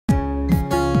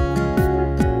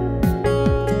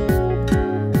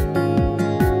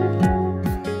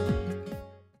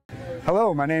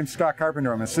Hello, my name's Scott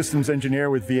Carpenter. I'm a systems engineer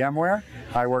with VMware.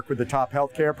 I work with the top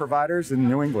healthcare providers in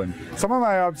New England. Some of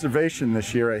my observations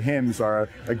this year at HIMSS are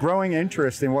a growing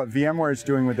interest in what VMware is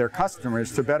doing with their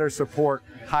customers to better support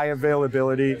high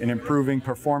availability and improving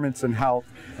performance and health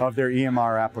of their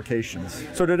EMR applications.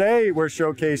 So today we're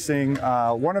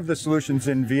showcasing one of the solutions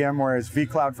in VMware's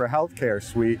vCloud for Healthcare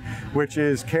suite, which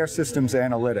is Care Systems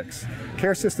Analytics.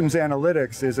 Care Systems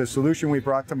Analytics is a solution we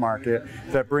brought to market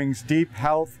that brings deep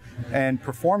health and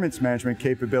performance management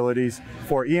capabilities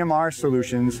for EMR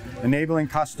solutions, enabling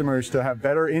customers to have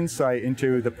better insight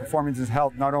into the performance and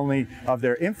health not only of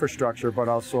their infrastructure but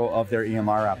also of their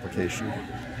EMR application.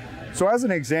 So as an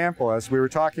example, as we were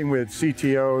talking with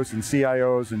CTOs and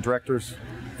CIOs and directors,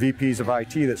 VPs of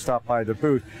IT that stopped by the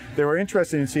booth, they were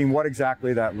interested in seeing what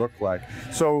exactly that looked like.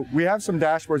 So we have some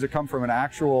dashboards that come from an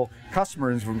actual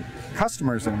customer's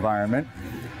environment,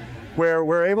 where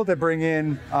we're able to bring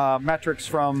in metrics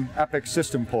from Epic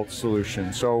System Pulse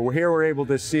solution. So here we're able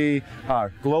to see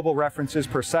global references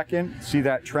per second, see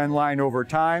that trend line over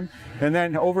time, and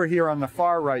then over here on the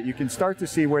far right, you can start to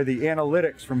see where the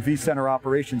analytics from vCenter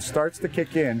Operations starts to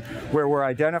kick in, where we're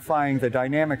identifying the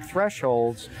dynamic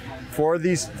thresholds for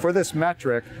this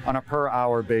metric on a per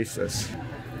hour basis.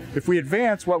 If we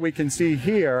advance, what we can see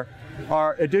here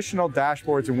are additional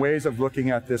dashboards and ways of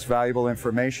looking at this valuable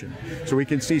information. So we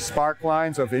can see spark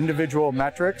lines of individual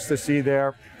metrics to see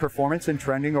their performance and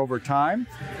trending over time,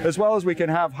 as well as we can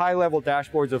have high-level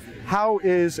dashboards of how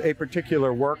is a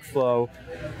particular workflow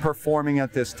performing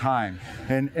at this time,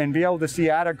 and be able to see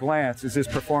at a glance, is this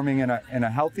performing in a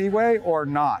healthy way or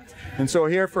not? And so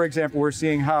here, for example, we're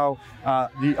seeing how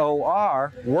the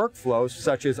OR workflows,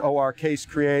 such as OR case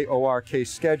create, OR case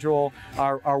schedule,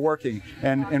 are working.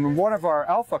 And one of our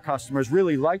alpha customers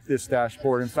really liked this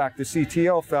dashboard. In fact, the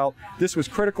CTO felt this was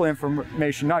critical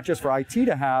information, not just for IT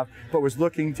to have, but was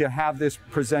looking to have this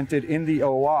presented in the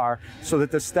OR so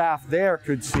that the staff there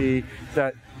could see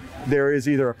that there is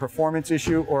either a performance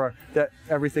issue or that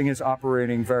everything is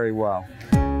operating very well.